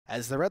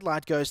As the red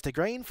light goes to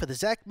green for the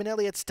Zach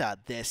Manelli at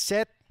stud. They're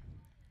set,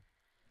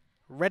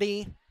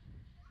 ready,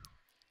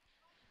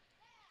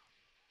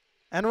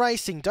 and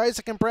racing.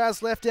 Dozick and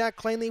Browse left out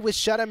cleanly with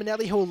Shadow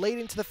Manelli, who will lead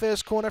into the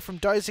first corner from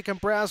Dozick and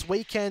Browse.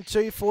 Weekend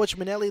 2, Forge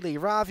Manelli, Lee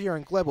Ravia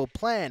and Global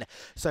Plan.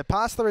 So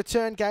past the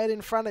return gate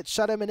in front at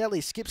Shadow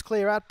Manelli. Skips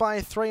clear out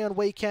by 3 on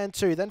Weekend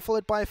 2. Then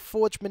followed by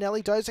Forge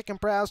Manelli. Dozick and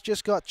Browse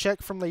just got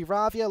checked from Lee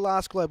Ravia.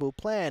 Last Global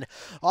Plan.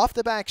 Off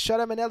the back,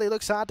 Shadow Manelli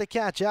looks hard to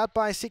catch. Out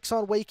by 6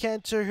 on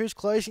Weekend 2, who's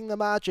closing the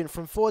margin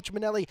from Forge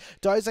Manelli.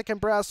 Dozick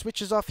and Browse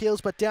switches off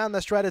heels, but down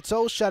the straight it's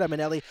all Shadow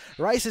Manelli.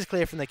 Race is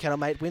clear from the kennel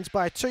mate. Wins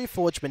by 2,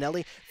 Forge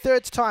Manelli.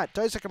 Third's tight,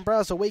 Dozick and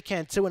Browse a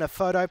Weekend 2 in a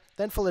photo,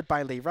 then followed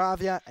by Lee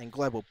Ravia and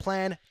Global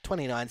Plan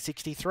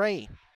 2963.